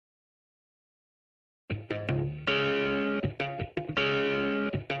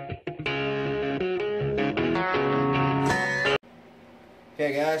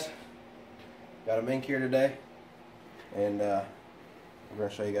Okay guys, got a mink here today, and we're going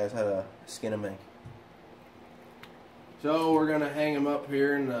to show you guys how to skin a mink. So we're going to hang him up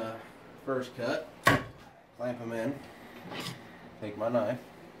here in the first cut, clamp him in, take my knife,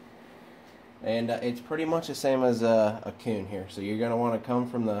 and it's pretty much the same as a coon here. So you're going to want to come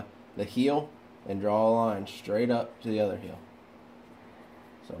from the heel and draw a line straight up to the other heel.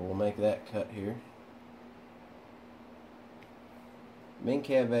 So we'll make that cut here. Mink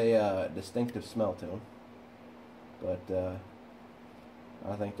have a distinctive smell to them, but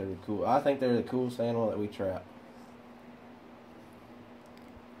I think they're cool. I think they're the coolest animal that we trap.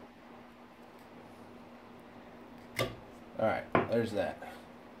 All right, there's that.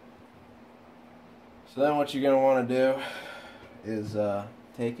 So then, what you're going to want to do is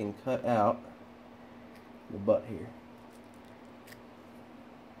take and cut out the butt here.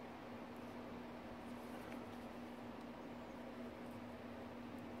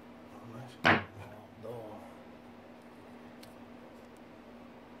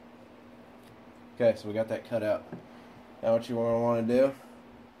 Okay, so we got that cut out. Now what you want to do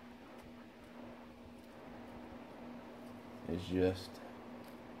is just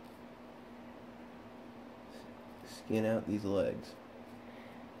skin out these legs.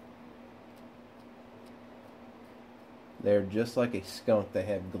 They're just like a skunk. They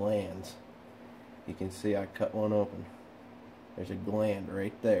have glands. You can see I cut one open. There's a gland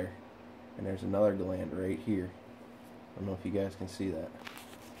right there, and there's another gland right here. I don't know if you guys can see that.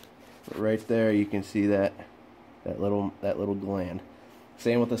 But right there you can see that little gland.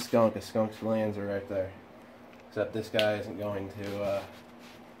 Same with the skunk. A skunk's glands are right there. Except this guy isn't going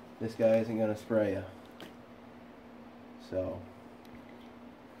to spray you. So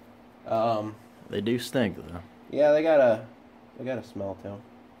they do stink though. yeah, they got a smell to them.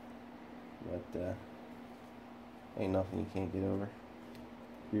 But ain't nothing you can't get over.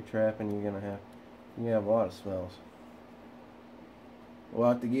 If you're trapping, you have a lot of smells. We'll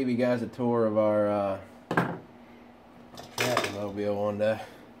have to give you guys a tour of our trapping mobile one day.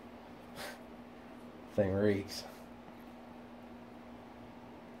 Thing reeks.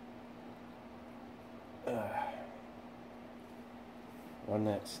 Run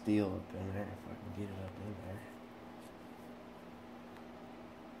that steel up in there if I can get it up in there.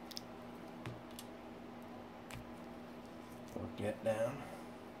 Work that down.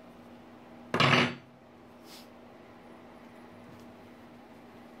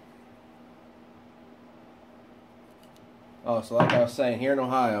 Oh, so like I was saying, here in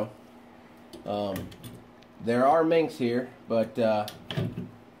Ohio, there are minks here, but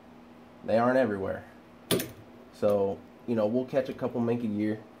they aren't everywhere. So, you know, we'll catch a couple mink a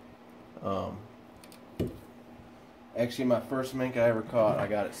year. Actually, my first mink I ever caught, I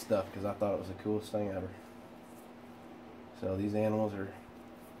got it stuffed because I thought it was the coolest thing ever. So these animals are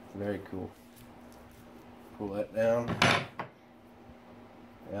very cool. Pull that down.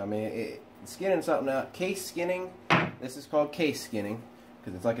 Yeah, I mean, skinning something out. Case skinning. This is called case skinning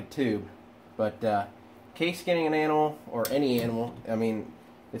because it's like a tube. But case skinning an animal, or any animal, I mean,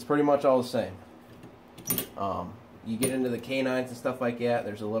 it's pretty much all the same. You get into the canines and stuff like that,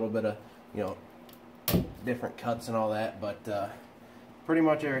 there's a little bit of, you know, different cuts and all that, but pretty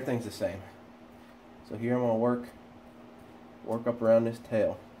much everything's the same. So here I'm going to work up around this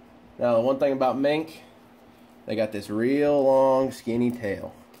tail. Now the one thing about mink, they got this real long skinny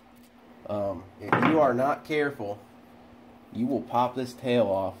tail. If you are not careful, you will pop this tail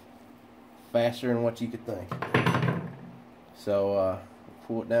off faster than what you could think. So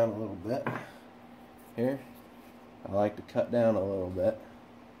pull it down a little bit here. I like to cut down a little bit.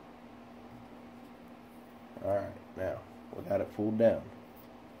 Alright, now we got it pulled down.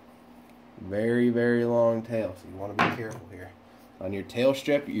 Very, very long tail, so you want to be careful here. On your tail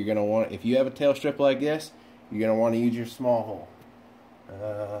strip, you're going to want, if you have a tail strip like this, you're going to want to use your small hole.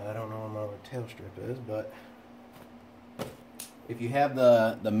 I don't know what my other tail strip is, but if you have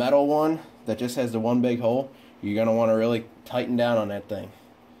the metal one that just has the one big hole, you're going to want to really tighten down on that thing.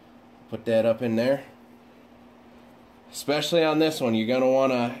 Put that up in there. Especially on this one, you're going to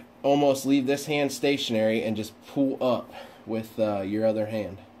want to almost leave this hand stationary and just pull up with your other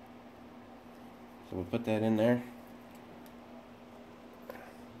hand. So we'll put that in there.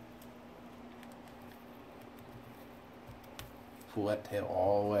 Pull that tail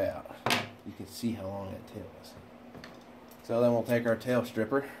all the way out. You can see how long that tail is. So then we'll take our tail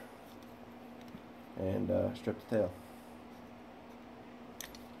stripper and strip the tail.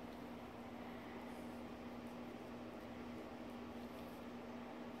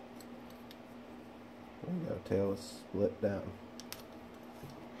 There you go, tail is split down.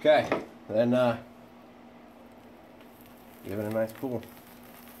 Okay, then give it a nice pull.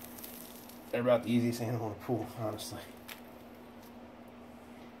 they're about the easiest animal to pull, honestly.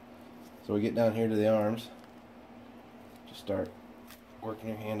 So we get down here to the arms. Just start working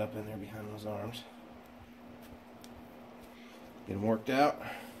your hand up in there behind those arms. Get them worked out.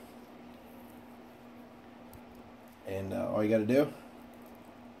 And all you got to do,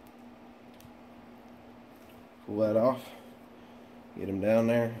 pull that off, get them down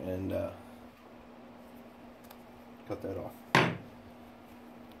there, and cut that off.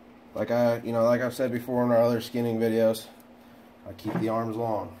 Like I've said before in our other skinning videos, I keep the arms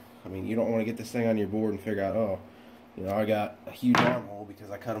long. I mean, you don't want to get this thing on your board and figure out, oh, I got a huge armhole because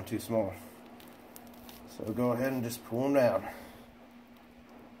I cut them too small. So go ahead and just pull them down.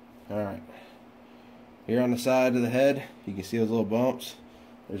 Alright. Here on the side of the head, you can see those little bumps.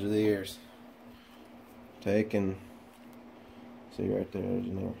 Those are the ears. Take and see right there, there's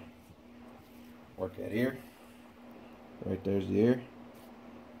an ear. Work that ear. Right there's the ear.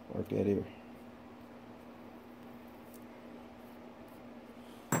 Work that ear.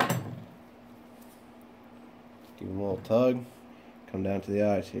 Give them a little tug. Come down to the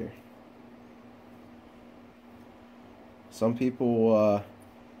eyes here. Some people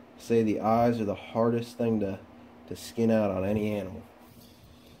say the eyes are the hardest thing to skin out on any animal.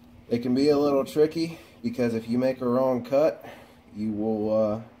 It can be a little tricky because if you make a wrong cut,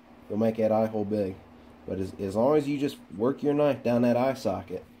 you'll make that eye hole big. But as long as you just work your knife down that eye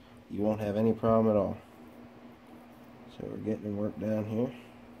socket, you won't have any problem at all. So we're getting them worked down here.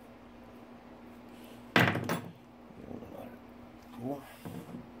 Cool.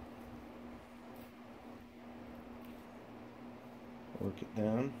 Work it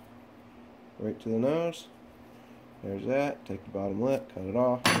down right to the nose. There's that. Take the bottom lip, cut it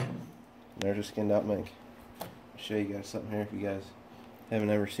off. And there's a skinned out mink. I'll show you guys something here if you guys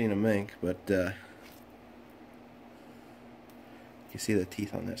haven't ever seen a mink, but you can see the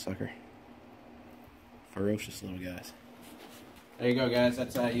teeth on that sucker. Ferocious little guys. There you go, guys.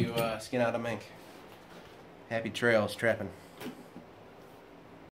 That's how you skin out a mink. Happy trails trapping.